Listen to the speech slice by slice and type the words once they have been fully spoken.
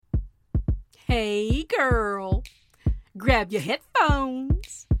Hey girl, grab your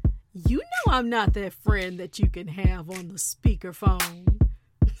headphones. You know I'm not that friend that you can have on the speakerphone.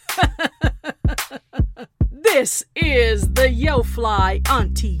 This is the Yo Fly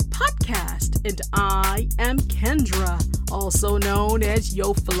Auntie podcast, and I am Kendra, also known as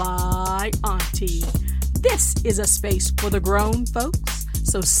Yo Fly Auntie. This is a space for the grown folks,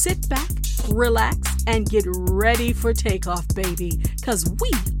 so sit back, relax, and get ready for takeoff, baby, because we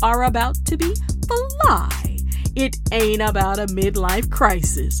are about to be fly. It ain't about a midlife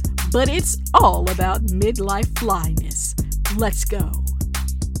crisis, but it's all about midlife flyness. Let's go.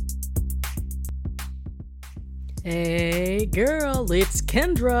 Hey girl, it's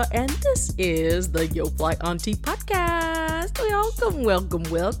Kendra, and this is the Yo Fly Auntie podcast.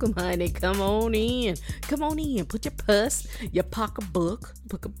 Welcome, honey. Come on in. Put your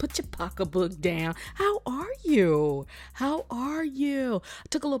pocketbook down. How are you? I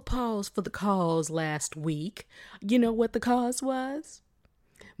took a little pause for the cause last week. You know what the cause was?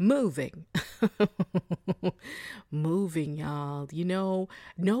 Moving, y'all. You know,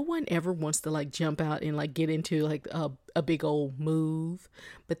 no one ever wants to jump out and get into a big old move.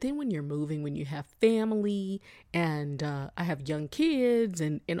 But then when you're moving, when you have family and I have young kids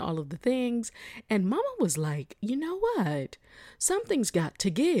and all of the things, and mama was like, you know what? Something's got to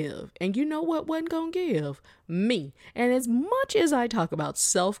give. And you know what wasn't going to give? Me. And as much as I talk about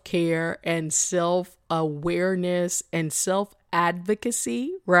self-care and self-awareness and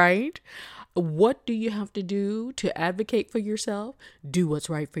self-advocacy, right? What do you have to do to advocate for yourself? Do what's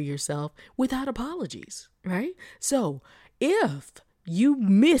right for yourself without apologies, right? So if you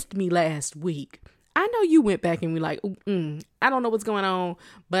missed me last week, I know you went back and were like, I don't know what's going on,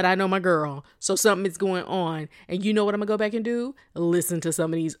 but I know my girl. So something is going on. And you know what I'm going to go back and do? Listen to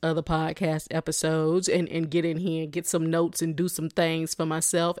some of these other podcast episodes and get in here and get some notes and do some things for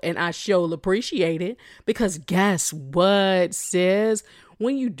myself. And I sure appreciate it, because guess what, sis?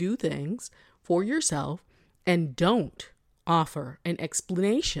 When you do things for yourself and don't offer an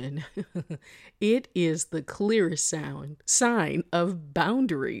explanation, it is the clearest sign of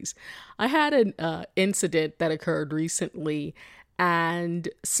boundaries. I had an incident that occurred recently, and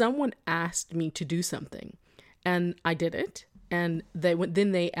someone asked me to do something, and I did it, and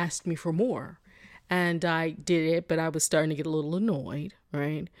then they asked me for more, and I did it, but I was starting to get a little annoyed,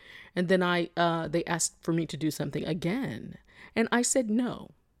 right? And then they asked for me to do something again, and I said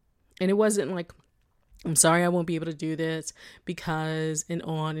no. And it wasn't like, I'm sorry, I won't be able to do this because, and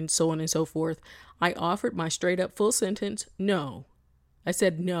so on and so forth. I offered my straight up full sentence, no. I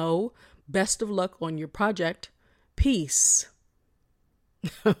said, no, best of luck on your project. Peace.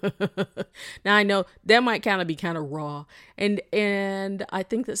 Now I know that might be kind of raw. And I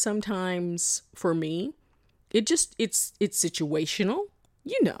think that sometimes for me, it's situational.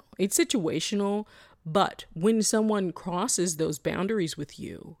 It's situational. But when someone crosses those boundaries with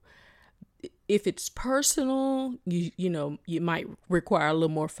you, if it's personal, you might require a little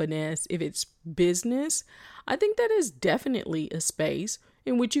more finesse. If it's business, I think that is definitely a space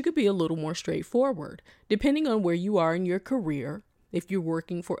in which you could be a little more straightforward, depending on where you are in your career. If you're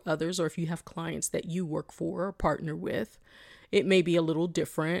working for others, or if you have clients that you work for or partner with, it may be a little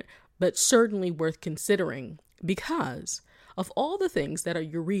different, but certainly worth considering, because of all the things that are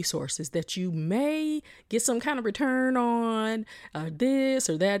your resources that you may get some kind of return on, this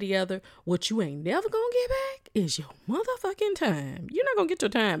or that, the other, what you ain't never gonna get back is your motherfucking time. You're not gonna get your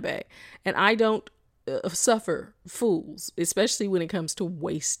time back. And I don't suffer fools, especially when it comes to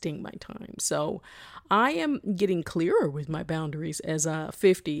wasting my time. So I am getting clearer with my boundaries as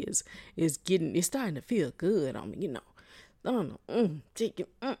 50 is getting, it's starting to feel good on me, I don't know.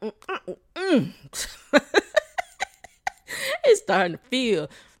 It's starting to feel,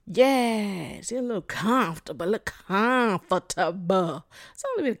 yes, a little comfortable. It's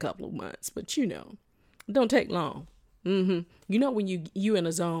only been a couple of months, but don't take long. When you in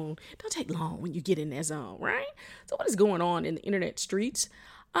a zone, don't take long when you get in that zone, right? So what is going on in the internet streets?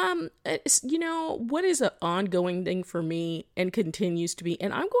 What is an ongoing thing for me and continues to be,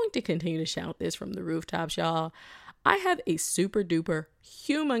 and I'm going to continue to shout this from the rooftops, y'all. I have a super duper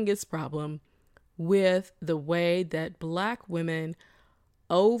humongous problem with the way that Black women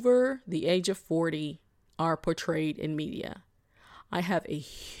over the age of 40 are portrayed in media. I have a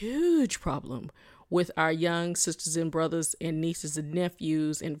huge problem with our young sisters and brothers and nieces and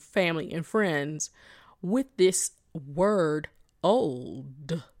nephews and family and friends with this word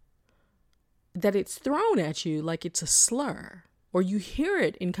old, that it's thrown at you like it's a slur, or you hear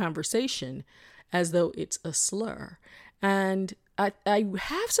it in conversation as though it's a slur. And I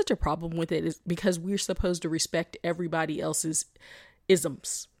have such a problem with it is because we're supposed to respect everybody else's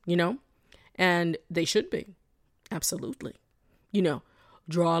isms, And they should be. Absolutely. You know,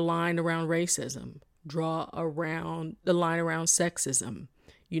 draw a line around racism, draw around the line around sexism,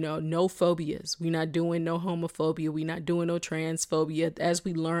 you know, no phobias. We're not doing no homophobia. We're not doing no transphobia. As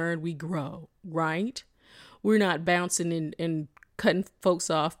we learn, we grow, right? We're not bouncing and cutting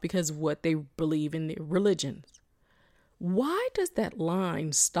folks off because of what they believe in their religions. Why does that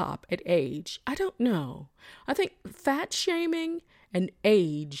line stop at age? I don't know. I think fat shaming and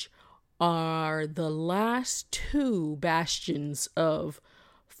age are the last two bastions of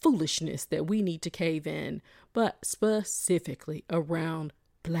foolishness that we need to cave in, but specifically around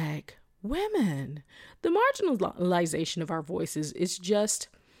Black women. The marginalization of our voices is just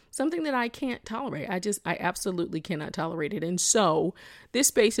something that I can't tolerate. I absolutely cannot tolerate it. And so this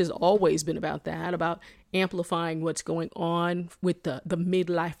space has always been about that, about amplifying what's going on with the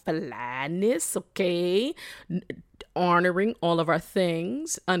midlife flyness, okay? Honoring all of our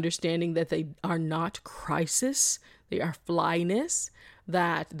things, understanding that they are not crisis, they are flyness,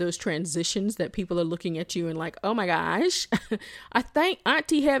 that those transitions that people are looking at you and like, oh my gosh, I think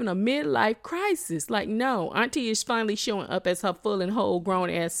Auntie having a midlife crisis. Like, no, Auntie is finally showing up as her full and whole grown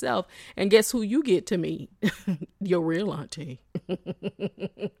ass self. And guess who you get to meet? Your real auntie,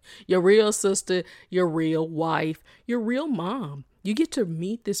 your real sister, your real wife, your real mom. You get to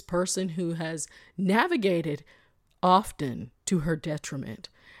meet this person who has navigated often to her detriment,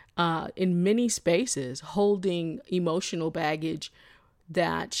 in many spaces, holding emotional baggage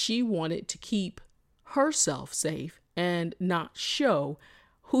that she wanted to keep herself safe and not show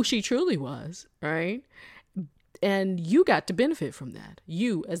who she truly was, right? And you got to benefit from that.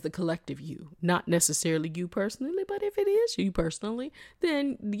 You as the collective you, not necessarily you personally, but if it is you personally,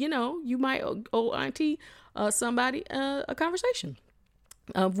 then, you know, you might owe Auntie somebody a conversation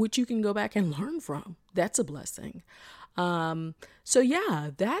of which you can go back and learn from. That's a blessing. So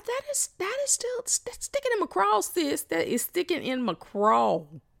yeah, that is still sticking in my craw, sis. That is sticking in my craw.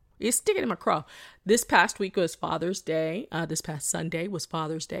 It's sticking in my craw. This past week was Father's Day. This past Sunday was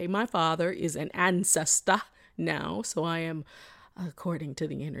Father's Day. My father is an ancestor now, so I am, according to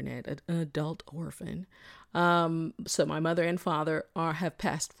the internet, an adult orphan. So my mother and father have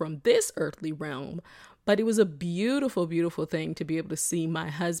passed from this earthly realm. But it was a beautiful, beautiful thing to be able to see my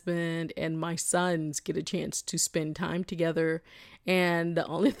husband and my sons get a chance to spend time together. And the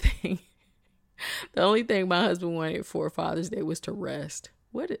only thing my husband wanted for Father's Day was to rest.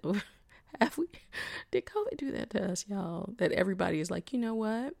 Did COVID do that to us, y'all? That everybody is like, you know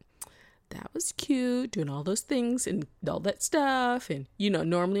what? That was cute, doing all those things and all that stuff. And, you know,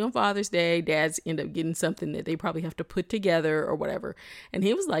 normally on Father's Day, dads end up getting something that they probably have to put together or whatever. And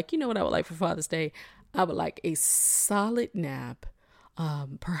he was like, you know what I would like for Father's Day? I would like a solid nap.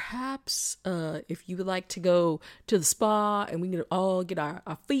 Perhaps if you would like to go to the spa and we can all get our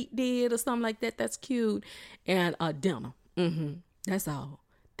feet did or something like that, that's cute. And dinner. That's all.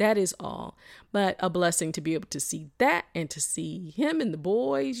 That is all. But a blessing to be able to see that and to see him and the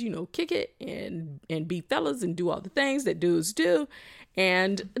boys, you know, kick it and be fellas and do all the things that dudes do.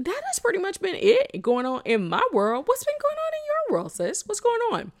 And that has pretty much been it going on in my world. What's been going on in your world, sis? What's going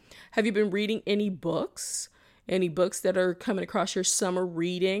on? Have you been reading any books? Any books that are coming across your summer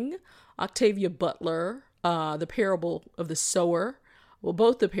reading? Octavia Butler, The Parable of the Sower. Well,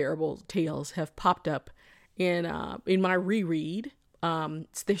 both the parable tales have popped up in my reread.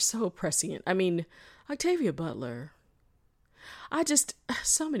 They're so prescient. I mean, Octavia Butler,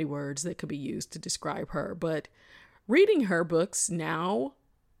 so many words that could be used to describe her, but reading her books now,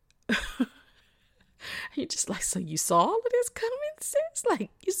 you're just like, so you saw all of this coming, sis?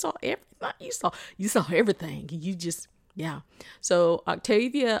 Like, you saw everything. You saw everything. You just, yeah. So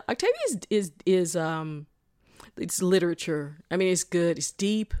Octavia is it's literature. I mean, it's good. It's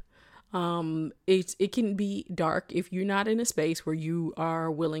deep. It can be dark if you're not in a space where you are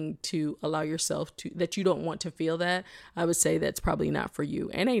willing to allow yourself that you don't want to feel that. I would say that's probably not for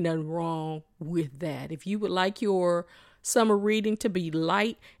you, and ain't nothing wrong with that. If you would like your summer reading to be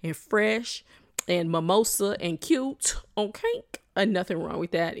light and fresh and mimosa and cute, okay, nothing wrong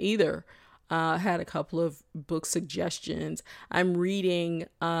with that either. I had a couple of book suggestions. I'm reading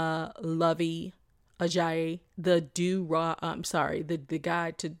Lovey Ajayi, the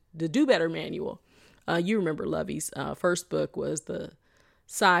guide to the Do Better manual. You remember Lovey's first book was the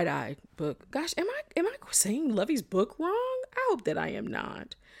Side-Eye book. Gosh, am I saying Lovey's book wrong? I hope that I am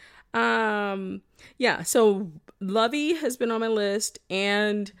not. Yeah, so Lovey has been on my list,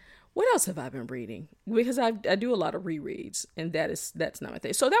 and what else have I been reading? Because I do a lot of rereads, and that's not my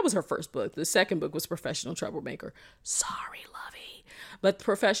thing. So that was her first book. The second book was Professional Troublemaker. Sorry, Lovey. But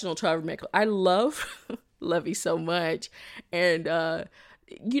Professional Troublemaker, I love Lovey so much. And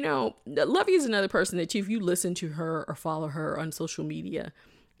Lovey is another person that if you listen to her or follow her on social media,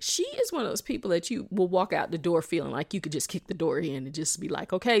 she is one of those people that you will walk out the door feeling like you could just kick the door in and just be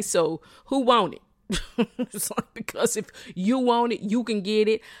like, okay, so who want it? It's like, because if you want it, you can get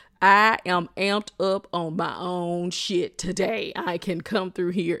it. I am amped up on my own shit today. I can come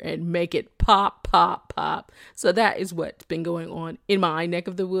through here and make it pop, pop, pop. So that is what's been going on in my neck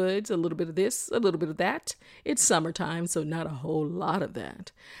of the woods. A little bit of this, a little bit of that. It's summertime, so not a whole lot of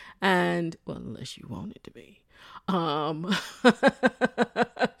that. And, well, unless you want it to be. I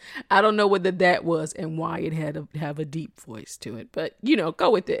don't know whether that was and why it had to have a deep voice to it, but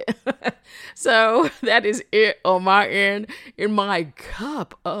go with it. So that is it on my end. In my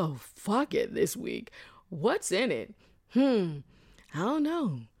cup of fuck it this week. What's in it? I don't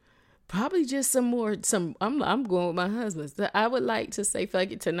know. Probably just I'm going with my husband. So I would like to say fuck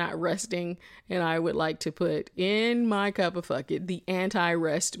it to not resting. And I would like to put in my cup of fuck it the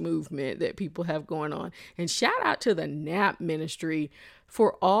anti-rest movement that people have going on. And shout out to the NAP ministry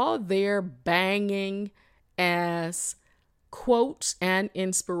for all their banging ass quotes and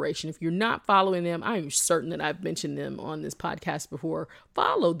inspiration. If you're not following them, I'm certain that I've mentioned them on this podcast before.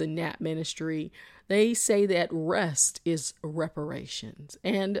 Follow the NAP ministry. They say that rest is reparations,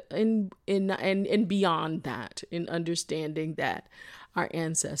 and beyond that, in understanding that our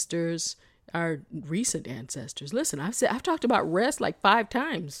ancestors, our recent ancestors. Listen, I've talked about rest like 5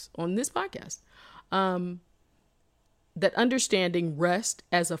 times on this podcast. That understanding rest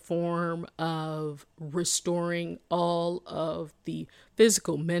as a form of restoring all of the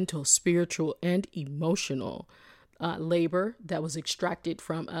physical, mental, spiritual, and emotional labor that was extracted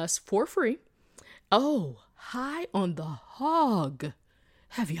from us for free. Oh, High on the Hog.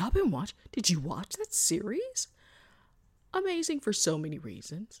 Have y'all been watching? Did you watch that series? Amazing for so many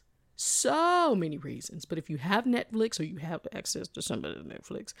reasons. So many reasons. But if you have Netflix or you have access to somebody's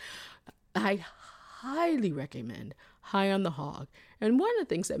Netflix, I highly recommend High on the Hog. And one of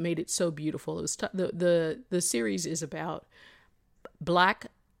the things that made it so beautiful is the series is about Black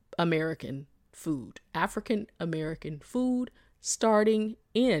American food, African American food, starting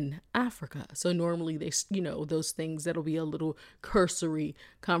in Africa. So normally they, those things that'll be a little cursory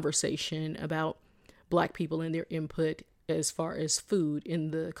conversation about Black people and their input as far as food in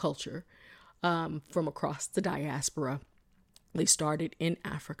the culture from across the diaspora. They started in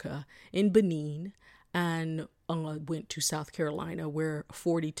Africa, in Benin, and went to South Carolina, where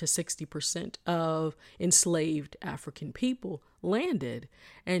 40 to 60% of enslaved African people landed,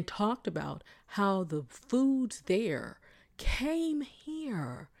 and talked about how the foods there came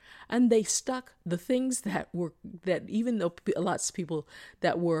here, and they stuck the things that even though lots of people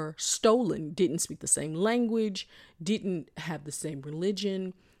that were stolen didn't speak the same language, didn't have the same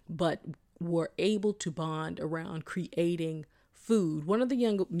religion, but were able to bond around creating food. One of the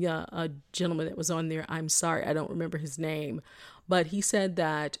young gentlemen that was on there, I'm sorry, I don't remember his name, but he said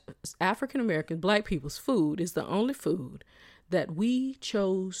that African American Black people's food is the only food that we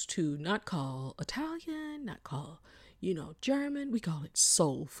chose to not call Italian, not call German. We call it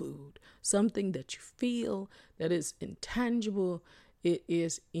soul food, something that you feel, that is intangible. It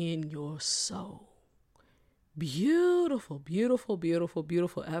is in your soul. Beautiful, beautiful, beautiful,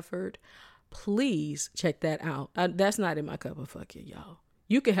 beautiful effort. Please check that out. That's not in my cup of fuck it, y'all.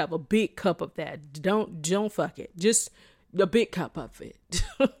 You can have a big cup of that. Don't fuck it. Just a big cup of it.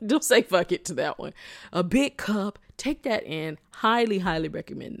 Don't say fuck it to that one. A big cup. Take that in. Highly, highly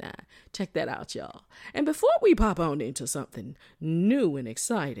recommend that. Check that out, y'all. And before we pop on into something new and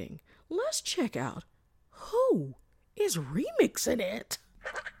exciting, let's check out who is remixing it.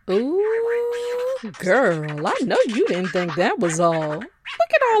 Ooh, girl, I know you didn't think that was all. Look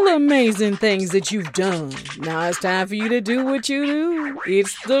at all the amazing things that you've done. Now it's time for you to do what you do.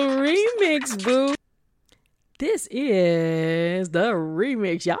 It's the remix, boo. This is the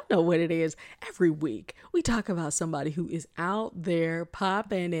remix. Y'all know what it is. Every week, we talk about somebody who is out there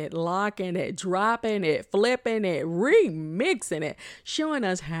popping it, locking it, dropping it, flipping it, remixing it, showing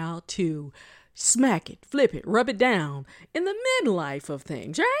us how to smack it, flip it, rub it down in the midlife of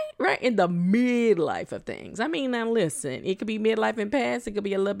things, right? In the midlife of things. I mean, now listen, it could be midlife and past, it could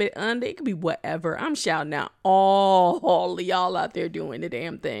be a little bit under, it could be whatever. I'm shouting out all of y'all out there doing the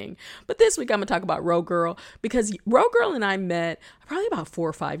damn thing. But this week I'm gonna talk about Ro Girl, because Ro Girl and I met probably about 4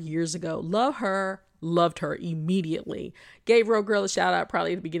 or 5 years ago. Loved her immediately. Gave Ro Girl a shout out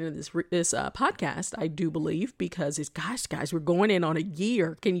probably at the beginning of this podcast, I do believe, because it's guys, we're going in on a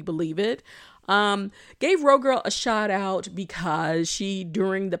year. Can you believe it? Gave Ro Girl a shout out because she,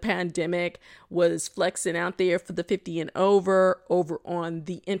 during the pandemic, was flexing out there for the 50 and over on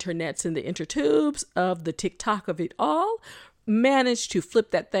the internets and the intertubes of the TikTok of it all. managed to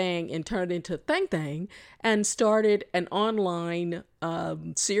flip that thing and turn it into Thang Thang and started an online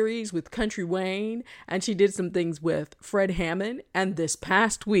series with Country Wayne. And she did some things with Fred Hammond. And this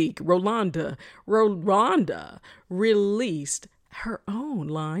past week, Rolanda released her own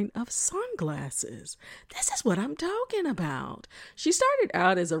line of sunglasses. This is what I'm talking about. She started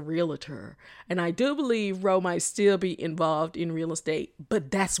out as a realtor, and I do believe Ro might still be involved in real estate,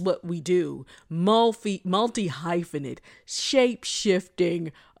 but that's what we do. Multi-hyphenate,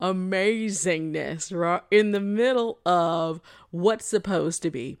 shape-shifting amazingness, right? In the middle of what's supposed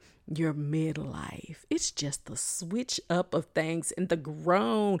to be your midlife. It's just the switch up of things, and that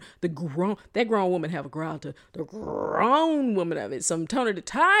grown woman have a growl to the grown woman of it. Some Tony the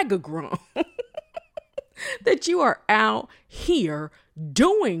Tiger grown. That you are out here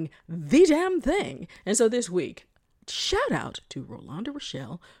doing the damn thing. And so this week, shout out to Rolanda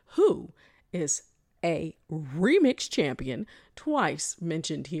Rochelle, who is a remix champion, twice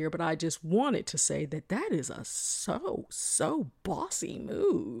mentioned here, but I just wanted to say that is a so bossy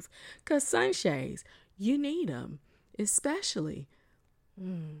move. Because sunshades, you need them, especially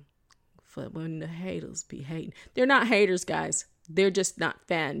for when the haters be hating. They're not haters, guys. They're just not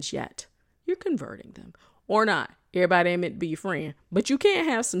fans yet. You're converting them. Or not. Everybody ain't meant to be your friend. But you can't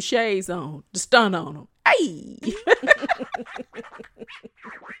have some shades on to stun on them. Hey!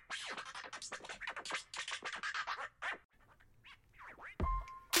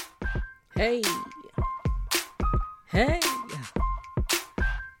 Hey, hey,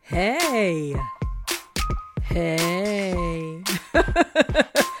 hey, hey.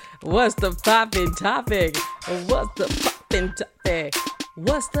 What's the poppin' topic? What's the poppin' topic?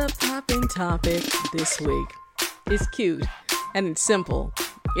 What's the poppin' topic this week? It's cute and it's simple.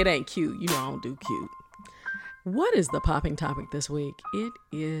 It ain't cute. You know I don't do cute. What is the popping topic this week? It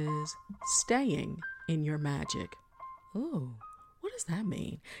is staying in your magic. Ooh. What does that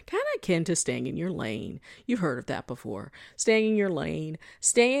mean? Kind of akin to staying in your lane. You've heard of that before. Staying in your lane,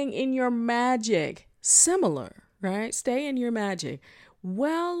 staying in your magic. Similar, right? Stay in your magic.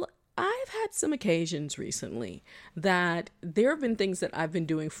 Well, I've had some occasions recently that there have been things that I've been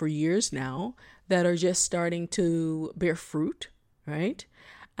doing for years now that are just starting to bear fruit, right?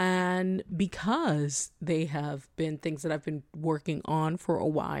 And because they have been things that I've been working on for a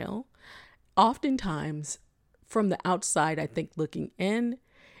while, oftentimes from the outside, I think looking in,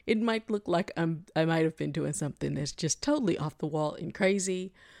 it might look like I might have been doing something that's just totally off the wall and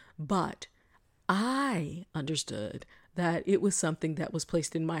crazy. But I understood that it was something that was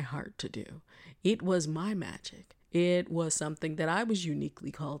placed in my heart to do. It was my magic. It was something that I was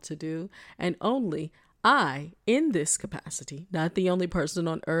uniquely called to do. And only I, in this capacity, not the only person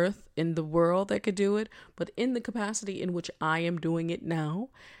on earth in the world that could do it, but in the capacity in which I am doing it now,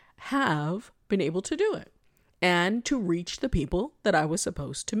 have been able to do it. And to reach the people that I was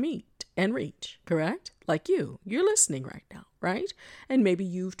supposed to meet and reach, correct? Like you're listening right now, right? And maybe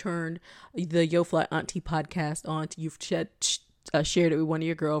you've turned the Yo Fly Auntie podcast on, you've shared it with one of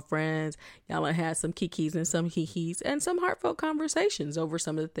your girlfriends. Y'all had some kikis and some hee-hees and some heartfelt conversations over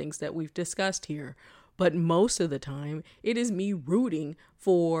some of the things that we've discussed here. But most of the time, it is me rooting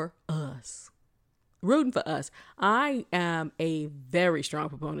for us. Rooting for us. I am a very strong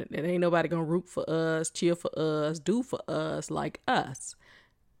proponent that ain't nobody gonna root for us, cheer for us, do for us like us.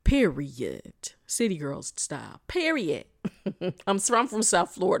 Period. City girls style. Period. I'm from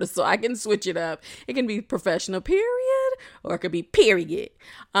South Florida, so I can switch it up. It can be professional period, or it could be period.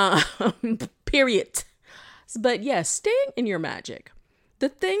 Period. But yes, staying in your magic. The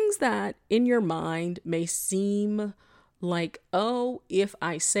things that in your mind may seem like, oh, if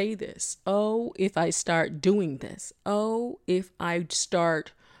I say this, oh, if I start doing this, oh, if I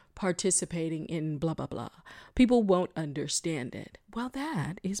start participating in blah, blah, blah, people won't understand it. Well,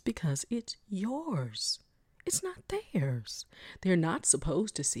 that is because it's yours. It's not theirs. They're not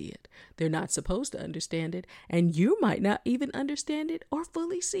supposed to see it. They're not supposed to understand it. And you might not even understand it or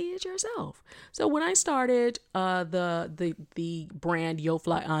fully see it yourself. So when I started the brand Yo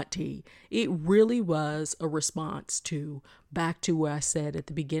Fly Auntie, it really was a response to, back to what I said at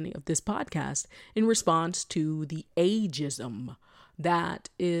the beginning of this podcast, in response to the ageism that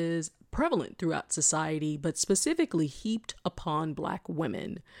is prevalent throughout society, but specifically heaped upon Black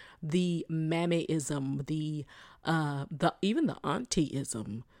women. The mammyism, the even the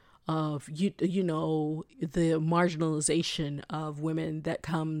auntie-ism of you know, the marginalization of women that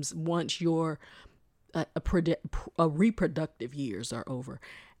comes once your reproductive years are over.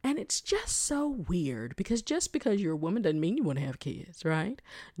 And it's just so weird, because just because you're a woman doesn't mean you want to have kids, right?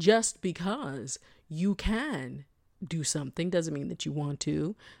 Just because you can do something doesn't mean that you want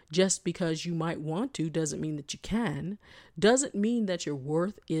to. Just because you might want to doesn't mean that you can. Doesn't mean that your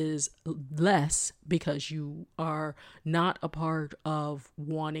worth is less because you are not a part of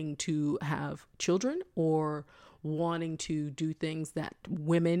wanting to have children or wanting to do things that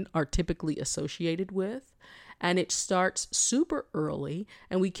women are typically associated with. And it starts super early,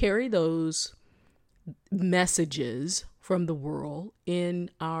 and we carry those messages from the world in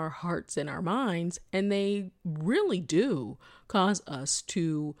our hearts and our minds, and they really do cause us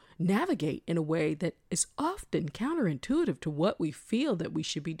to navigate in a way that is often counterintuitive to what we feel that we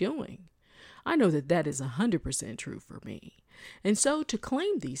should be doing. I know that that is 100% true for me. And so to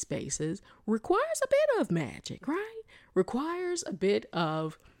claim these spaces requires a bit of magic, right? Requires a bit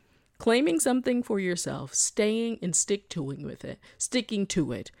of claiming something for yourself, staying and sticking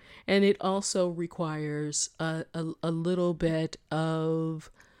to it. And it also requires a little bit of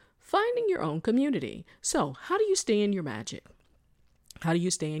finding your own community. So how do you stay in your magic? How do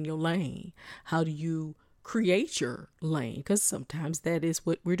you stay in your lane? How do you create your lane? Because sometimes that is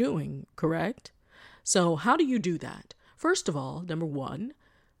what we're doing, correct? So how do you do that? First of all, number one,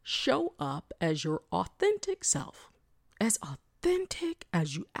 show up as your authentic self, as authentic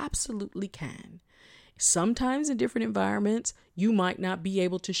as you absolutely can. Sometimes in different environments, you might not be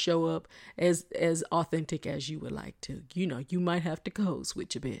able to show up as authentic as you would like to. You might have to code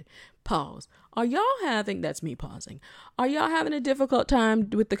switch a bit. Pause. That's me pausing. Are y'all having a difficult time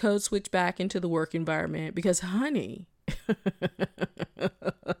with the code switch back into the work environment? Because honey,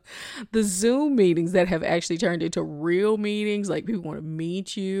 the Zoom meetings that have actually turned into real meetings, like people want to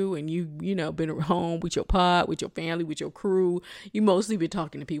meet you and you been at home with your pod, with your family, with your crew. You mostly been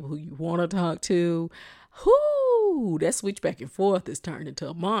talking to people who you want to talk to. That switch back and forth has turned into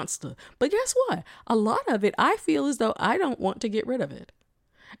a monster. But guess what? A lot of it, I feel as though I don't want to get rid of it.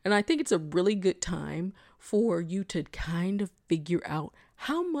 And I think it's a really good time for you to kind of figure out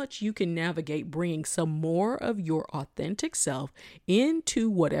how much you can navigate bringing some more of your authentic self into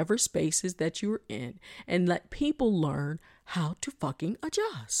whatever spaces that you're in, and let people learn how to fucking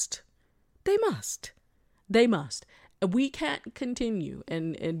adjust. They must. We can't continue,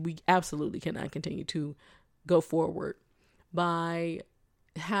 and we absolutely cannot continue to go forward by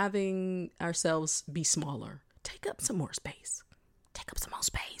having ourselves be smaller. Take up some more space.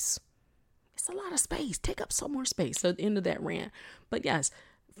 It's a lot of space. Take up some more space. So at the end of that rant. But yes,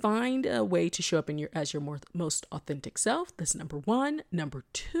 find a way to show up as your most authentic self. That's number one. Number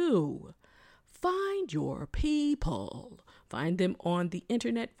two, find your people. Find them on the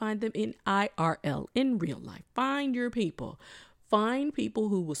internet. Find them in IRL, in real life. Find your people. Find people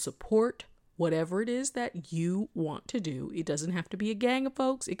who will support whatever it is that you want to do. It doesn't have to be a gang of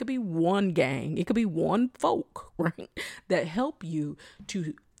folks. It could be one gang. It could be one folk, right? That help you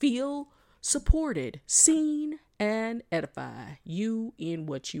to feel supported, seen, and edify you in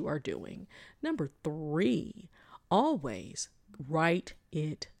what you are doing. Number three, always write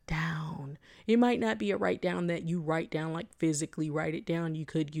it down. It might not be a write down that you write down, like physically write it down. You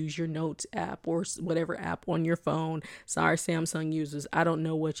could use your notes app or whatever app on your phone. Sorry, Samsung users. I don't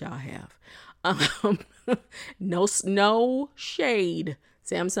know what y'all have. No shade.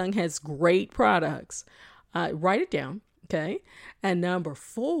 Samsung has great products. Write it down. Okay. And number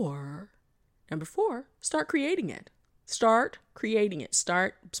four, start creating it. Start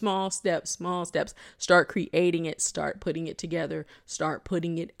small steps. Start creating it. Start putting it together. Start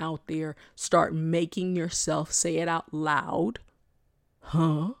putting it out there. Start making yourself say it out loud.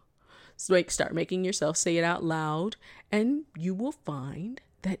 Start making yourself say it out loud, and you will find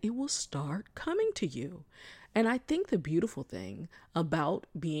that it will start coming to you. And I think the beautiful thing about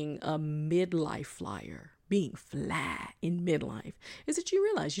being a midlife flyer, being fly in midlife, is that you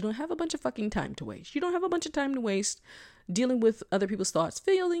realize you don't have a bunch of fucking time to waste. You don't have a bunch of time to waste dealing with other people's thoughts,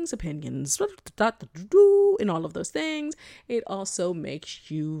 feelings, opinions, and all of those things. It also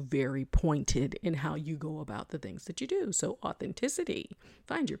makes you very pointed in how you go about the things that you do. So authenticity,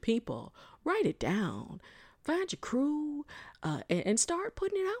 find your people, write it down, find your crew, and start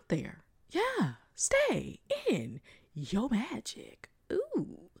putting it out there. Yeah, stay in your magic.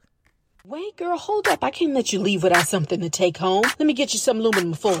 Ooh. Wait, girl, hold up. I can't let you leave without something to take home. Let me get you some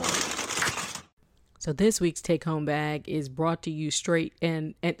aluminum foil. So this week's take home bag is brought to you straight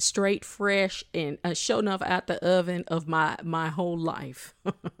fresh and sure enough out the oven of my whole life.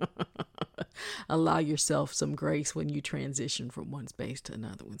 Allow yourself some grace when you transition from one space to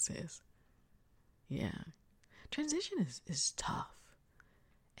another one, sis. Yeah. Transition is tough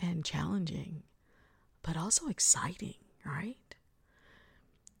and challenging, but also exciting, right?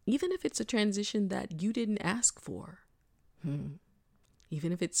 Even if it's a transition that you didn't ask for.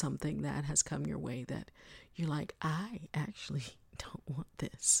 even if it's something that has come your way that you're like, I actually don't want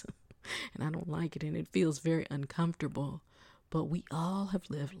this and I don't like it and it feels very uncomfortable. But we all have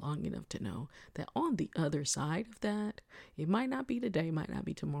lived long enough to know that on the other side of that, it might not be today, might not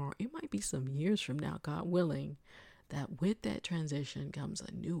be tomorrow. It might be some years from now, God willing, that with that transition comes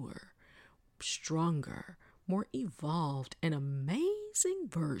a newer, stronger, more evolved, and amazing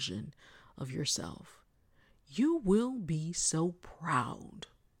version of yourself. You will be so proud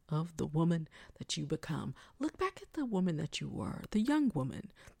of the woman that you become. Look back at the woman that you were, the young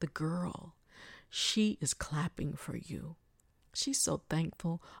woman, the girl. She is clapping for you. She's so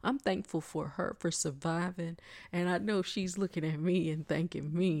thankful. I'm thankful for her for surviving. And I know she's looking at me and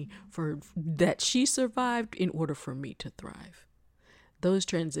thanking me for that she survived in order for me to thrive. Those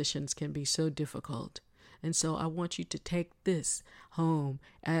transitions can be so difficult. And so I want you to take this home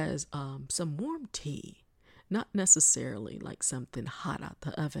as some warm tea, not necessarily like something hot out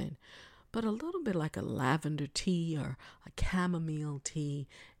the oven, but a little bit like a lavender tea or a chamomile tea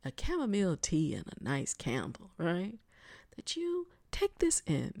and a nice candle, right? That you take this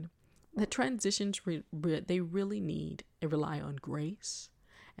in, that transitions, they really need and rely on grace,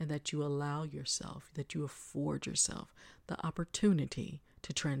 and that you allow yourself, that you afford yourself the opportunity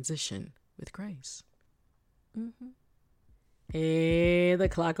to transition with grace. Hey, the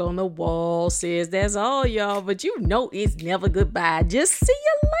clock on the wall says that's all, y'all, but you know it's never goodbye. Just see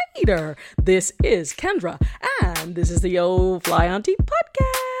you later. This is Kendra, and this is the Old Fly Auntie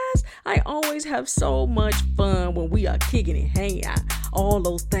Podcast. I always have so much fun when we are kicking and hanging out, all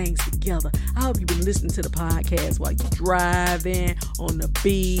those things together. I hope you've been listening to the podcast while you're driving, on the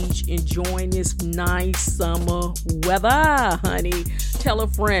beach, enjoying this nice summer weather, honey. Tell a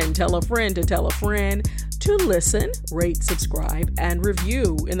friend to tell a friend to listen, rate, subscribe, and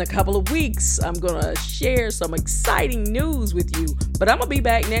review. In a couple of weeks, I'm going to share some exciting news with you, but I'm going to be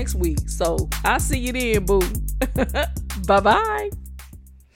back next week. So I'll see you then, boo. Bye-bye.